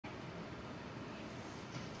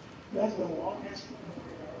I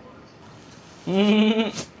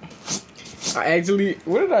actually,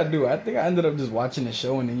 what did I do? I think I ended up just watching the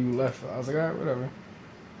show and then you left. I was like, all right, whatever.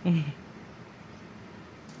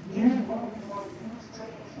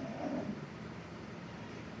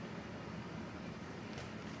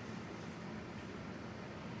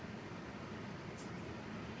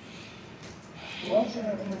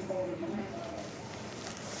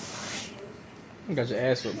 You got your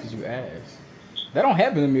ass up because you asked. That don't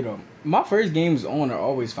happen to me though. My first games on are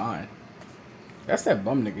always fine. That's that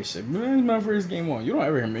bum nigga shit. Man, my first game on. You don't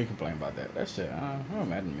ever hear me complain about that. That shit, it don't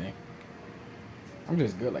matter to me. I'm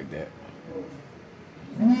just good like that.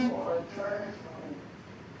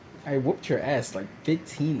 I whooped your ass like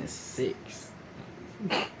 15-6.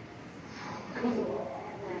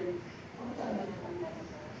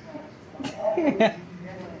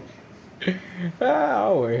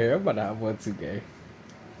 Over here. I'm about to have one 2K.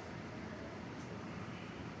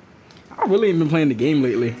 I really ain't been playing the game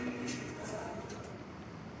lately.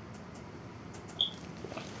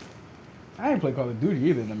 I ain't played Call of Duty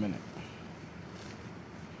either in a minute.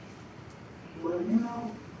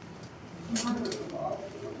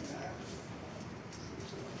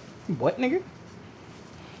 What, nigga?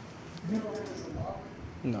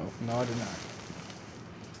 No, no, I did not.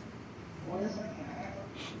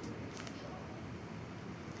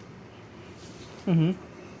 Mm-hmm.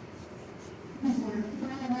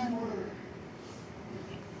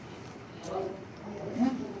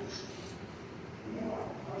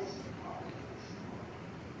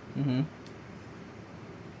 Mm-hmm.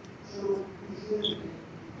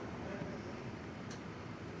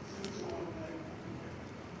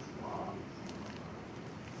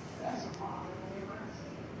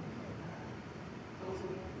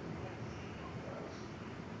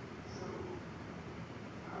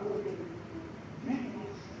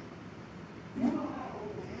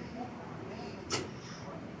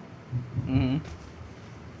 Mm-hmm.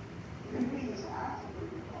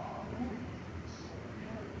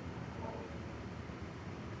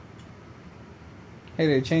 Hey,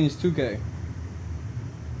 they changed 2K.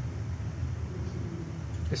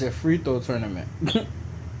 It's a free throw tournament.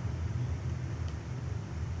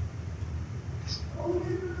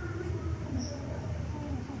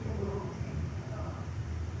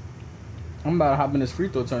 I'm about to hop in this free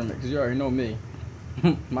throw tournament because you already know me.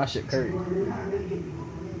 My shit curry.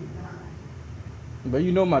 But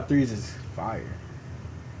you know my threes is fire.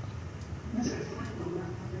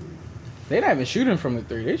 They not even shooting from the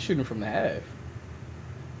three. They shooting from the half.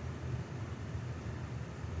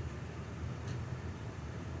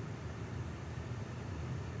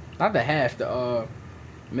 Not the half, the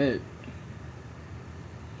mid.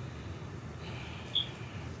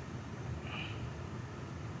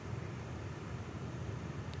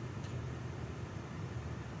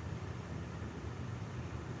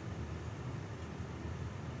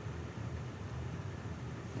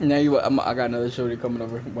 Now I got another show coming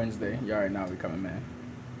over Wednesday. You already know we coming, man.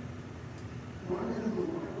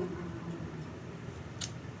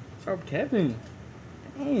 Stop Kevin.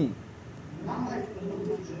 Dang.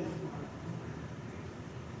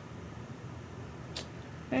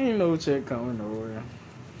 Ain't no chick coming nowhere.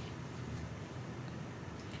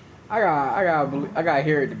 I gotta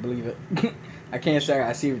hear it to believe it. I can't say I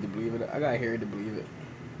gotta see it to believe it. I gotta hear it to believe it.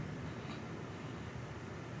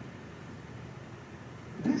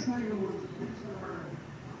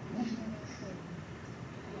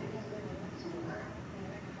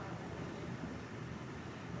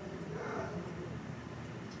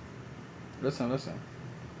 Listen, listen.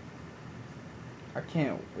 I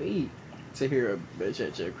can't wait to hear a bitch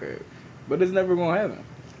at your crib, but it's never gonna happen.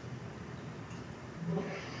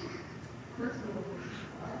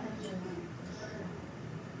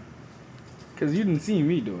 Cause you didn't see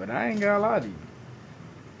me do it. I ain't gonna lie to you.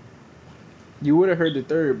 You would have heard the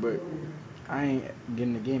third, but I ain't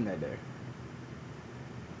getting the game that day.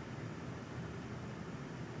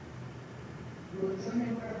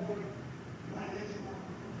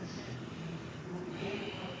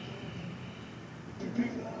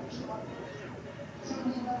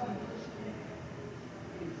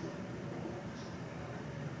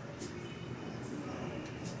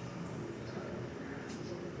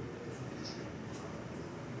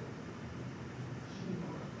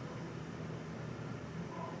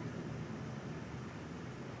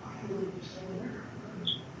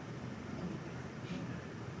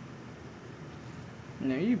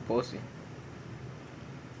 No, you pussy.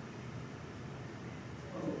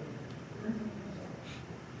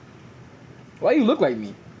 Why you look like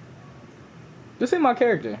me? This ain't my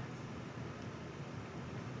character.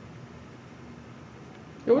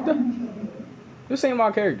 Yo, what the? This ain't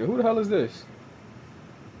my character. Who the hell is this?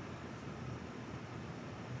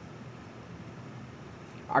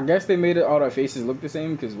 I guess they made it all our faces look the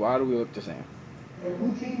same, because why do we look the same?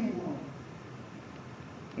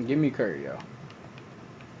 Give me Curry, yo.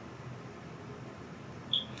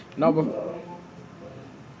 No, but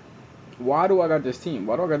why do I got this team?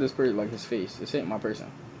 Why do I got this person, like, his face? This ain't my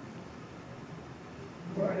person.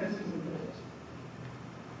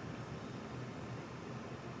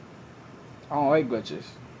 I don't like glitches.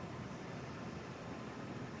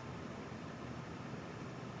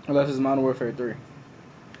 Unless it's Modern Warfare 3.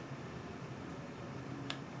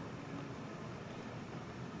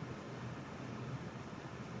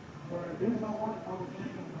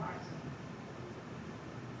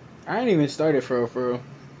 I ain't even started for real.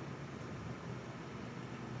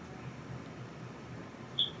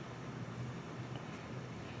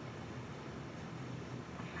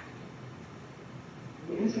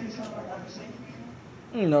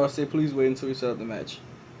 No, say please wait until we set up the match.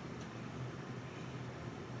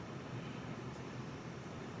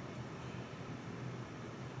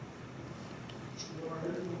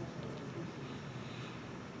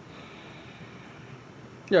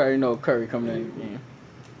 You already know Curry coming in the game.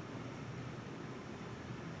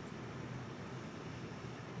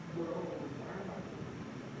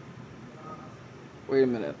 Wait a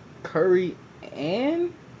minute. Curry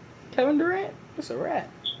and Kevin Durant? It's a rat.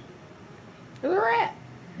 It's a rat.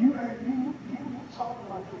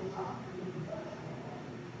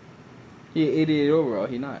 He 88 overall.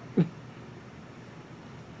 He not.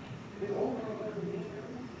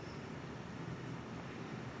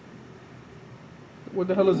 What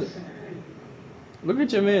the hell is it? Look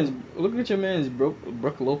at your man's. Look at your man's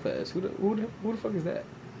Brook Lopez. Who the fuck is that?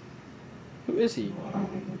 Who is he?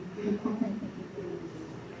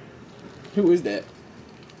 Who is that?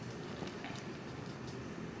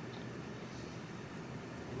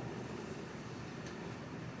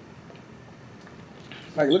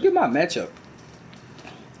 Like, look at my matchup.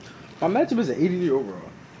 My matchup is an 83 overall.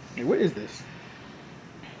 Like, what is this?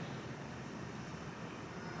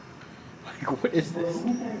 Like, what is this?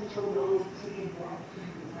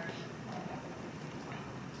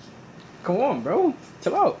 Come on, bro.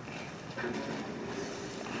 Chill out.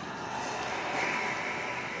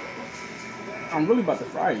 I'm really about to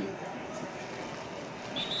fry you.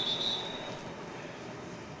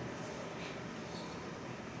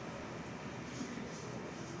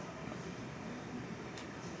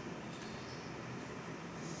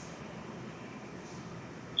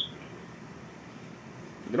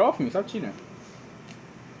 Get off me. Stop cheating.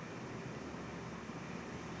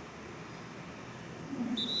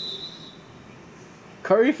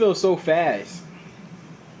 Curry feels so fast.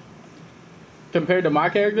 Compared to my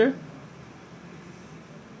character?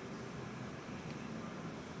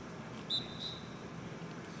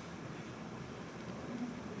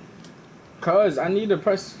 Cause I need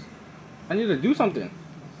to do something.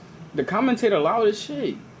 The commentator loud as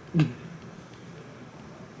shit.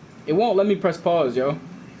 It won't let me press pause, yo.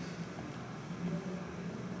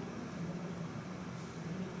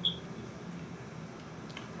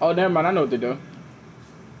 Oh, never mind. I know what to do.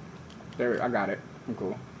 There, I got it. I'm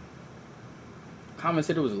cool.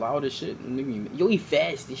 Commentator was loud as shit. Yo, he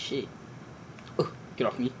fast as shit. Get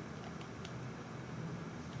off me.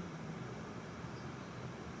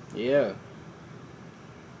 Yeah.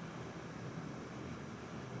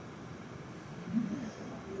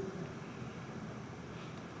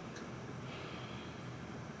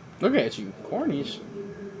 Look at you. Cornish.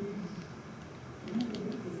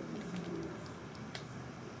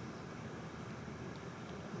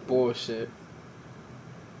 Bullshit.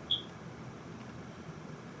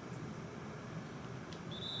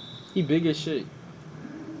 He big as shit.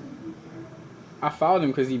 I fouled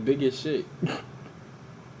him because he big as shit.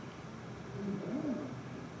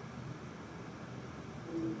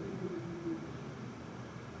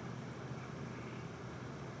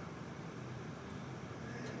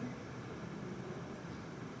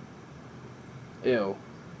 Ew.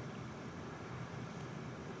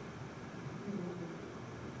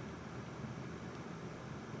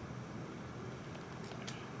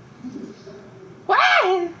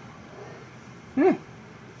 What?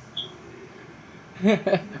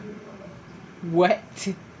 What?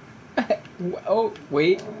 Oh,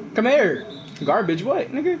 wait. Come here. Garbage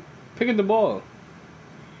what, nigga? Picking the ball.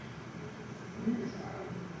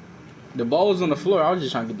 The ball was on the floor. I was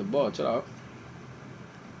just trying to get the ball. Chill out.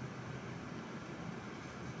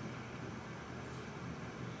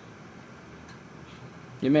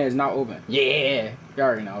 Your man's not open. Yeah. You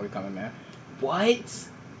already know we coming, man. What?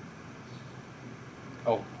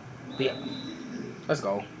 Oh. Yeah. Let's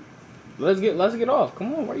go. Let's get off.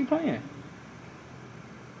 Come on, why are you playing?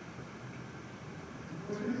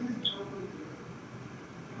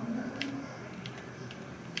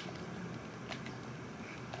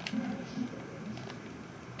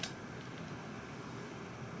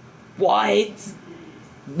 What?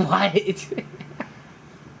 What?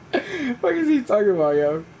 What is he talking about,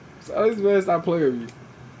 yo? So this man stop playing with me.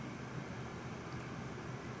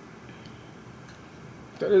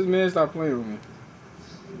 Tell this man stop playing with me.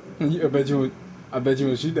 I bet you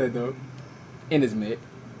won't shoot that though. In his mid.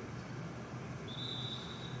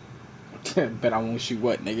 Bet I won't shoot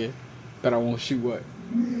what, nigga? Bet I won't shoot what?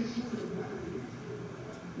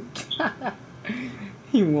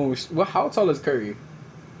 He won't. Well, how tall is Curry?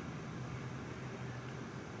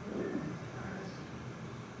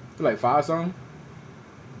 Like 5 something?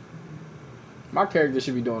 My character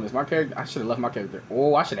should be doing this. My character, I should have left my character.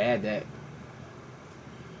 Oh, I should add that.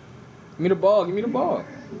 Give me the ball. Give me the ball.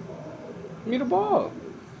 Give me the ball.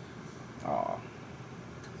 Oh.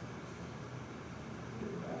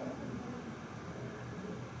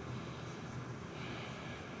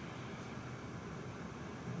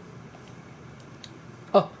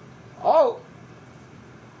 Oh. Oh.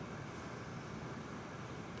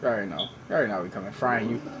 You already know. You already know we coming.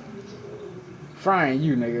 Frying you. Frying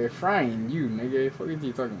you, nigga. Frying you, nigga. What are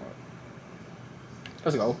you talking about?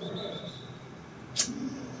 Let's go.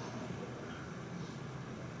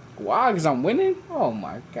 Why? Because I'm winning? Oh,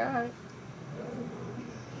 my God.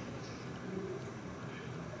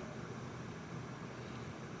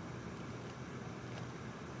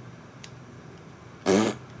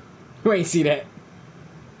 You ain't see that.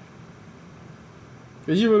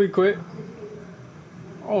 Did you really quit?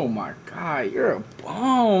 Oh, my God. You're a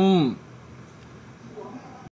bum.